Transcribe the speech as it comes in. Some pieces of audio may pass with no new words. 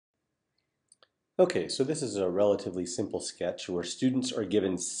Okay, so this is a relatively simple sketch where students are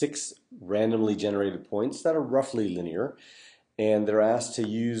given 6 randomly generated points that are roughly linear, and they're asked to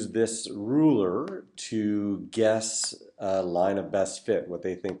use this ruler to guess a line of best fit, what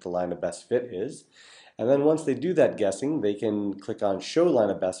they think the line of best fit is. And then once they do that guessing, they can click on Show Line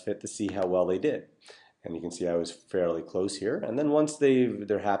of Best Fit to see how well they did. And you can see I was fairly close here. And then once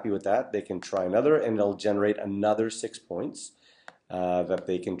they're happy with that, they can try another, and it'll generate another 6 points that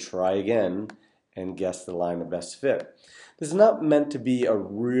they can try again and guess the line of best fit. This is not meant to be a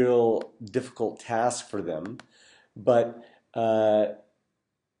real difficult task for them, but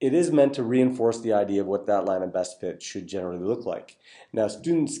it is meant to reinforce the idea of what that line of best fit should generally look like. Now,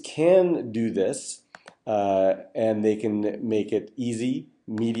 students can do this, and they can make it easy,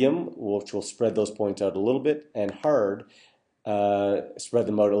 medium, which will spread those points out a little bit, and hard, spread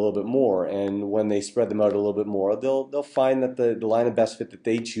them out a little bit more. And when they spread them out a little bit more, they'll find that the line of best fit that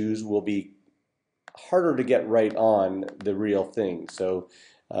they choose will be harder to get right on the real thing. So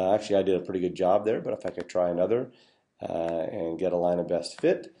actually I did a pretty good job there, but if I could try another and get a line of best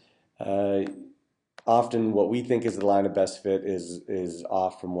fit, often what we think is the line of best fit is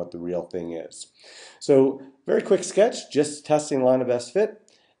off from what the real thing is. So very quick sketch, just testing line of best fit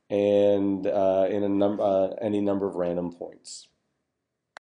and in any number of random points.